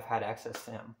shouldn't have had access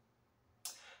to him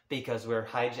because we're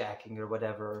hijacking or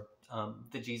whatever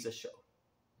the Jesus show.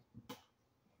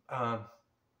 I'm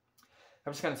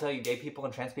just going to tell you, gay people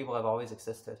and trans people have always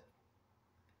existed.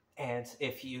 And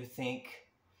if you think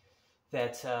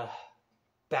that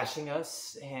bashing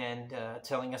us and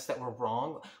telling us that we're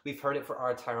wrong, we've heard it for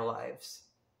our entire lives.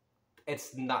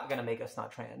 It's not going to make us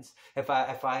not trans. If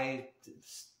I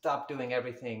stop doing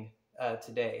everything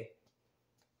today,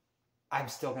 I'm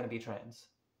still going to be trans.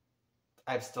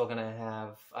 I'm still going to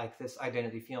have like this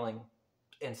identity feeling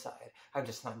inside. I'm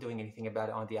just not doing anything about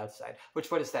it on the outside. Which,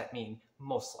 what does that mean?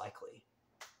 Most likely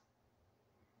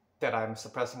that I'm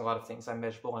suppressing a lot of things. I'm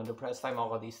miserable, I'm depressed, I'm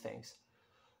all of these things.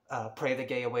 Pray the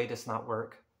gay away does not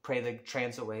work. Pray the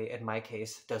trans away, in my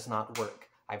case, does not work.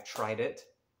 I've tried it,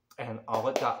 and all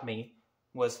it got me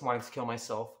was wanting to kill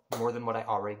myself more than what I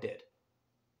already did.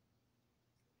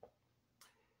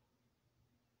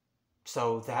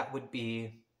 So that would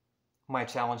be my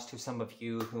challenge to some of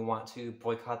you who want to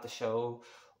boycott the show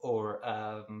or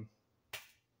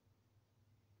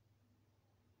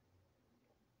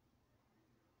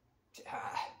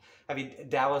I mean,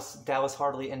 Dallas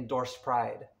hardly endorsed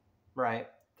Pride, right?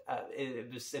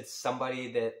 It's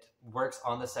somebody that works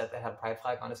on the set that had a pride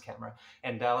flag on his camera,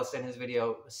 and Dallas in his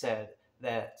video said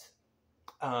that,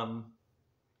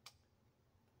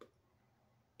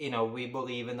 you know, we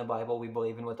believe in the Bible, we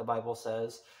believe in what the Bible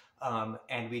says,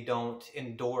 and we don't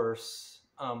endorse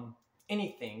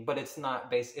anything, but it's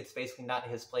basically not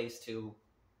his place to.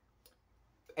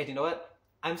 And you know what?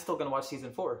 I'm still gonna watch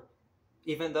season 4,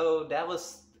 even though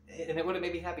Dallas, and it would have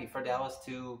made me happy for Dallas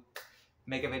to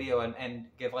make a video and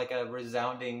give like a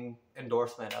resounding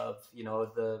endorsement of, you know,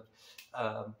 the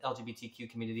LGBTQ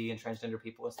community and transgender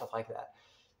people and stuff like that.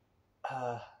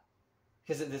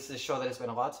 Because this is a show that has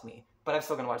meant a lot to me. But I'm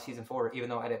still going to watch season 4, even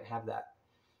though I didn't have that.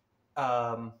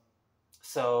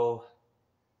 So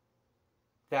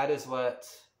That is what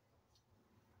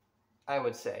I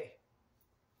would say.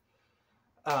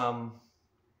 And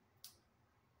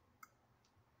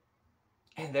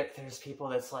there's people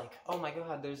that's like, oh my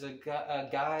God, there's a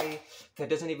guy that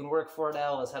doesn't even work for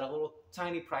Dallas, had a little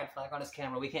tiny pride flag on his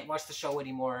camera. We can't watch the show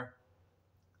anymore.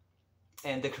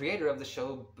 And the creator of the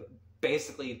show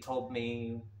basically told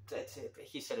me that,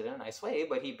 he said it in a nice way,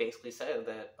 but he basically said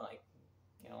that, like,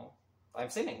 you know, I'm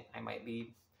sinning. I might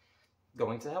be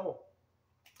going to hell.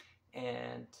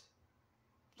 And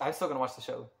I'm still going to watch the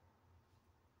show.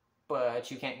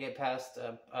 But you can't get past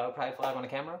a pride flag on a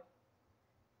camera?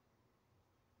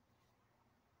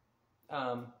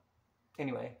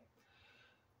 Anyway,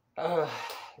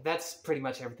 that's pretty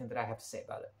much everything that I have to say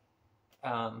about it.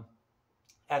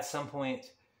 At some point,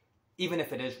 even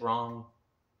if it is wrong,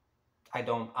 I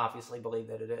don't obviously believe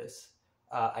that it is.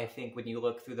 I think when you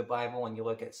look through the Bible and you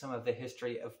look at some of the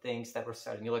history of things that were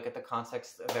said, and you look at the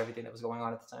context of everything that was going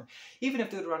on at the time, even if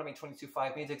Deuteronomy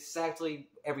 22:5 means exactly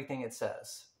everything it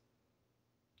says,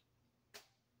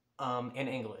 in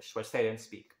English, which they didn't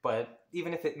speak, but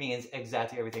even if it means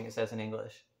exactly everything it says in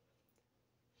English,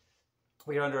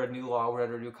 we are under a new law, we're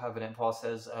under a new covenant. Paul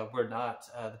says we're not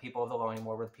the people of the law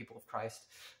anymore, we're the people of Christ.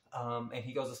 And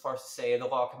he goes as far as to say, the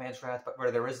law commands wrath, but where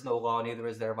there is no law, neither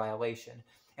is there a violation.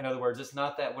 In other words, it's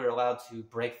not that we're allowed to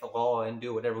break the law and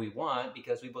do whatever we want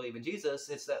because we believe in Jesus.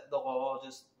 It's that the law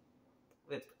just,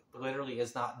 it literally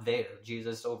is not there.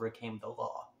 Jesus overcame the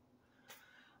law.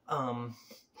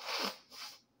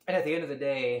 And at the end of the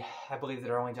day, I believe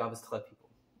that our only job is to love people.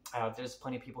 There's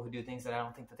plenty of people who do things that I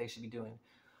don't think that they should be doing.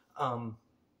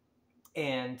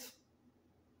 And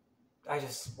I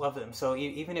just love them. So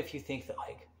even if you think that,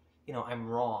 like, you know, I'm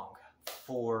wrong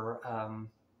for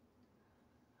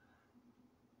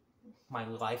my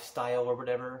lifestyle or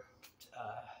whatever,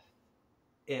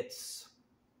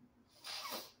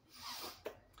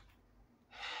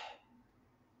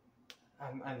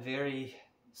 I'm very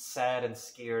sad and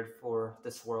scared for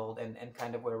this world and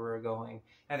kind of where we're going.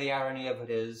 And the irony of it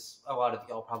is, a lot of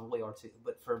y'all probably are too,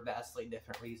 but for vastly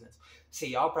different reasons. See,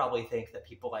 y'all probably think that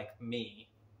people like me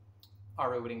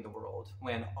are ruining the world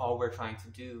when all we're trying to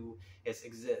do is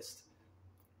exist.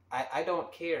 I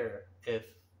don't care if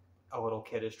a little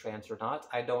kid is trans or not.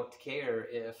 I don't care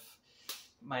if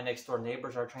my next door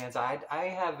neighbors are trans. I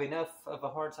have enough of a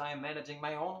hard time managing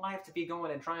my own life to be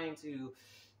going and trying to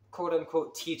quote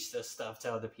unquote teach this stuff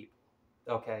to other people.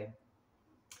 Okay,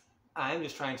 I'm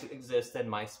just trying to exist in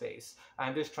my space.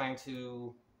 I'm just trying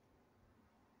to,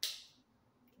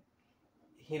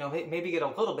 you know, maybe get a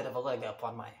little bit of a leg up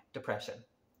on my depression,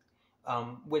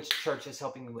 which church is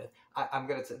helping me with. I'm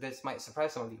gonna, this might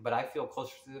surprise some of you, but I feel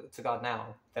closer to God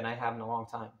now than I have in a long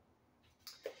time.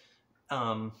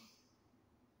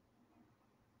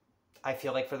 I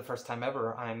feel like for the first time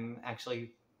ever, I'm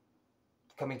actually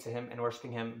coming to him and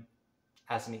worshiping him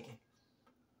as me,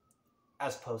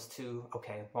 as opposed to,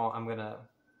 okay, well, I'm gonna,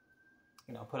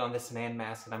 you know, put on this man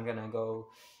mask and I'm gonna go,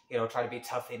 you know, try to be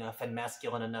tough enough and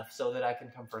masculine enough so that I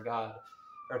can come for God,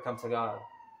 or come to God.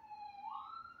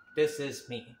 This is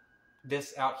me.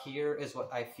 This out here is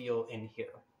what I feel in here.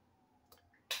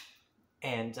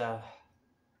 And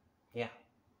yeah,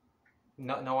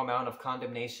 no amount of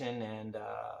condemnation and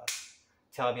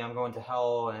telling me I'm going to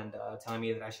hell and telling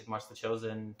me that I should watch The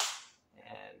Chosen and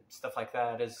stuff like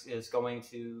that is going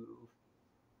to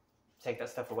take that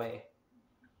stuff away.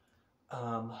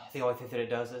 The only thing that it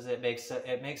does is it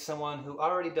makes someone who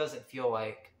already doesn't feel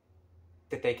like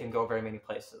that they can go very many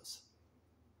places,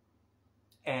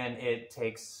 and it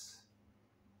takes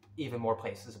even more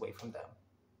places away from them.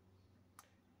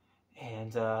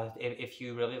 And if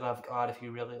you really love God, if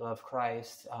you really love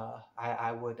Christ,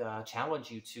 I would challenge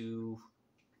you to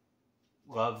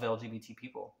love LGBT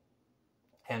people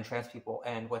and trans people.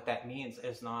 And what that means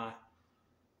is not,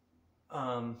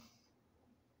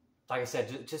 like I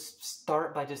said, just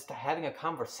start by just having a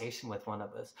conversation with one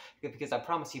of us. Because I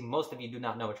promise you, most of you do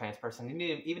not know a trans person.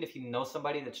 Even if you know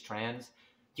somebody that's trans,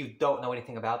 you don't know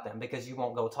anything about them because you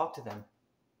won't go talk to them.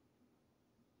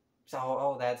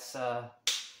 So, that's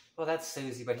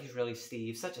Susie, but he's really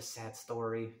Steve. Such a sad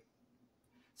story.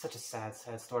 Such a sad,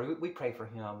 sad story. We pray for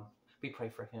him. We pray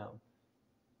for him.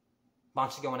 Why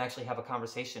don't you go and actually have a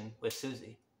conversation with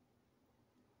Susie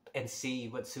and see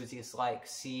what Susie is like,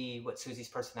 see what Susie's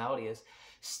personality is.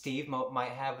 Steve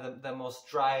might have the most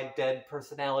dry, dead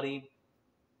personality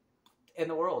in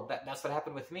the world. That's what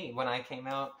happened with me when I came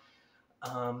out.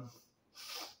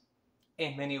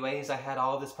 In many ways, I had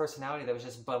all this personality that was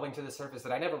just bubbling to the surface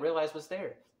that I never realized was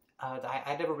there.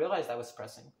 I never realized I was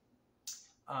suppressing.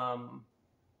 I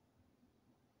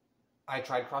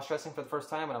tried cross-dressing for the first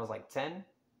time when I was like 10.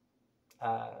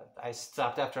 I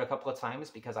stopped after a couple of times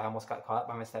because I almost got caught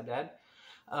by my stepdad.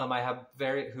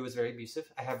 Who was very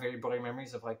abusive. I have very blurry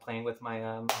memories of like playing with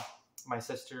my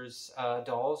sister's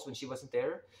dolls when she wasn't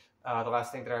there. The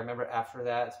last thing that I remember after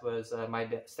that was my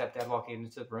stepdad walking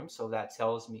into the room. So that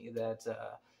tells me that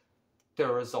the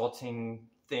resulting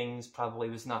things probably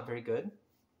was not very good.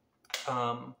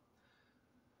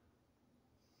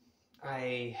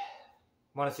 I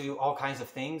wanted to do all kinds of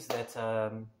things that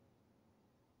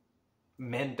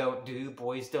men don't do,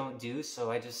 boys don't do, so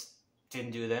I just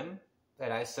didn't do them.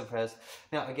 That I suppressed.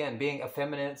 Now, again, being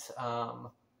effeminate,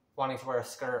 wanting to wear a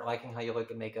skirt, liking how you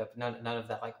look in makeup, none of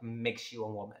that like makes you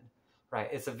a woman, right?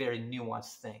 It's a very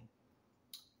nuanced thing.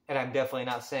 And I'm definitely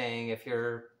not saying if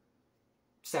your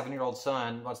 7-year-old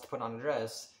son wants to put on a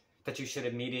dress that you should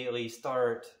immediately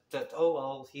start that, oh,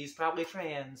 well, he's probably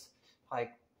trans.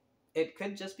 Like, it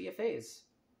could just be a phase,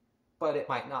 but it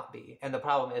might not be. And the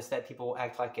problem is that people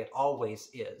act like it always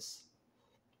is.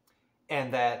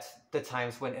 And that the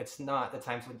times when it's not, the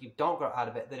times when you don't grow out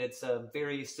of it, that it's a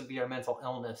very severe mental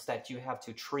illness that you have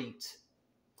to treat,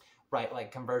 right? Like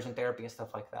conversion therapy and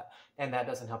stuff like that. And that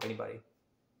doesn't help anybody.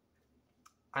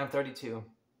 I'm 32.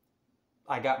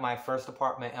 I got my first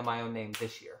apartment in my own name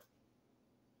this year.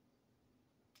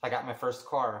 I got my first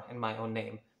car in my own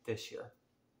name this year.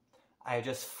 I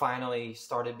just finally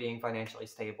started being financially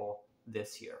stable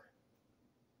this year.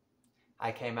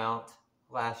 I came out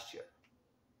last year.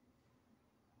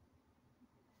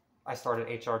 I started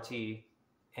HRT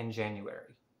in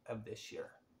January of this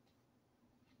year.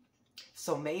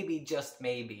 So maybe, just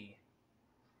maybe,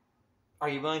 are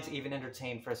you willing to even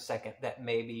entertain for a second that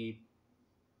maybe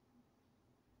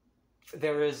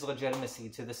there is legitimacy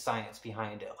to the science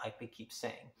behind it, like we keep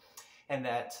saying, and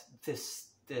that this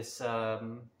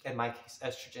in my case,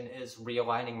 estrogen is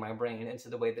realigning my brain into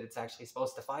the way that it's actually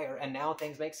supposed to fire, and now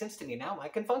things make sense to me. Now I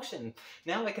can function.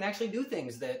 Now I can actually do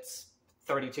things that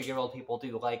 32-year-old people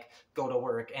do, like go to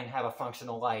work and have a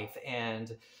functional life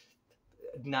and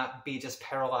not be just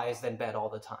paralyzed in bed all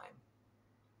the time.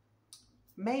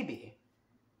 Maybe.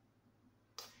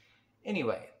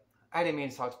 Anyway, I didn't mean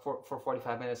to talk for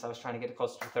 45 minutes. I was trying to get it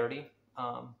closer to 30.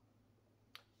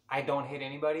 I don't hate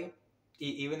anybody.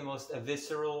 Even the most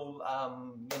visceral,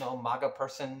 MAGA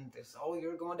person is, oh,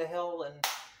 you're going to hell, and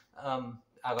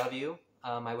I love you.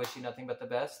 I wish you nothing but the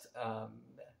best.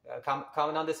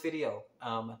 Comment on this video.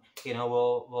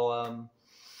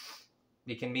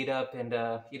 We can meet up and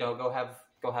go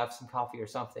have some coffee or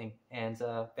something and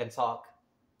talk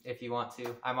if you want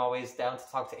to. I'm always down to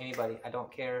talk to anybody. I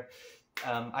don't care.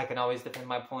 I can always defend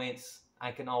my points.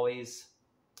 I can always,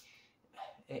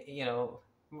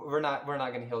 we're not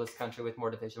going to heal this country with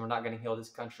more division. We're not going to heal this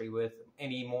country with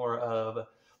any more of,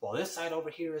 well, this side over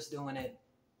here is doing it.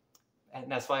 And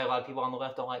that's why a lot of people on the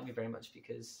left don't like me very much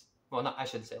because, well, I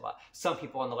shouldn't say a lot. Some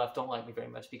people on the left don't like me very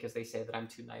much because they say that I'm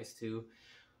too nice to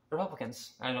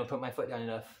Republicans. I don't put my foot down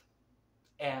enough.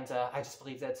 And I just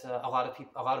believe that a lot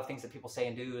of things that people say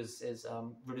and do is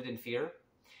rooted in fear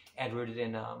and rooted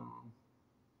in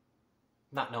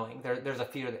not knowing. There's a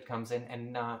fear that comes in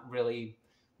and not really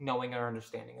knowing or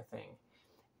understanding a thing.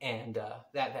 And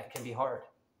that can be hard.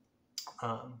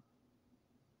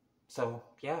 So,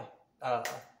 yeah.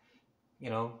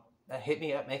 Hit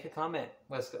me up, make a comment.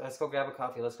 Let's go grab a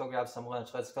coffee. Let's go grab some lunch.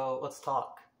 Let's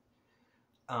talk.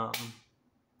 And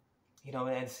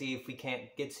see if we can't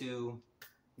get to,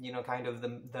 kind of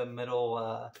the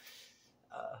middle,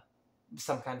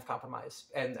 some kind of compromise.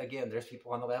 And again, there's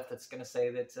people on the left that's going to say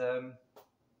that,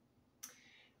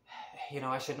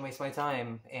 I shouldn't waste my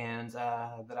time and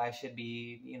that I should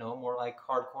be, more like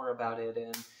hardcore about it.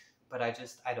 But I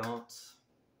don't.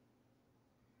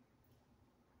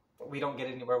 We don't get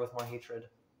anywhere with more hatred.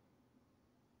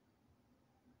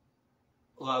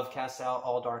 Love casts out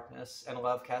all darkness, and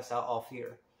love casts out all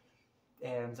fear.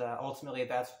 And ultimately,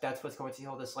 that's what's going to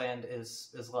heal this land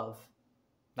is love,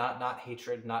 not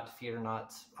hatred, not fear,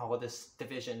 not all of this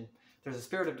division. There's a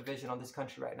spirit of division on this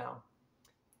country right now,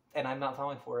 and I'm not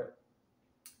falling for it.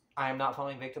 I am not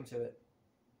falling victim to it.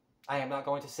 I am not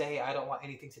going to say I don't want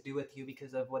anything to do with you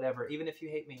because of whatever, even if you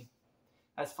hate me.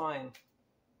 That's fine.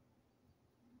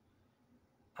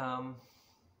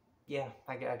 Yeah,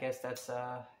 I guess that's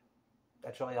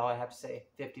really all I have to say.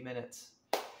 50 minutes.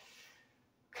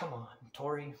 Come on,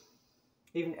 Tori.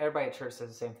 Even everybody at church says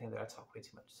the same thing, that I talk way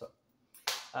too much. So,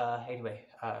 anyway,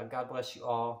 God bless you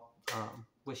all.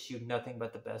 Wish you nothing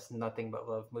but the best, nothing but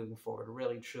love moving forward.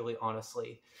 Really, truly,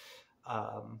 honestly.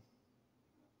 That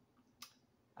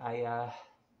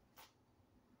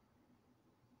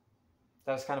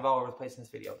was kind of all over the place in this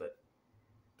video, but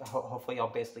hopefully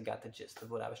y'all basically got the gist of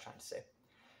what I was trying to say.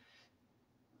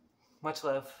 Much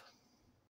love.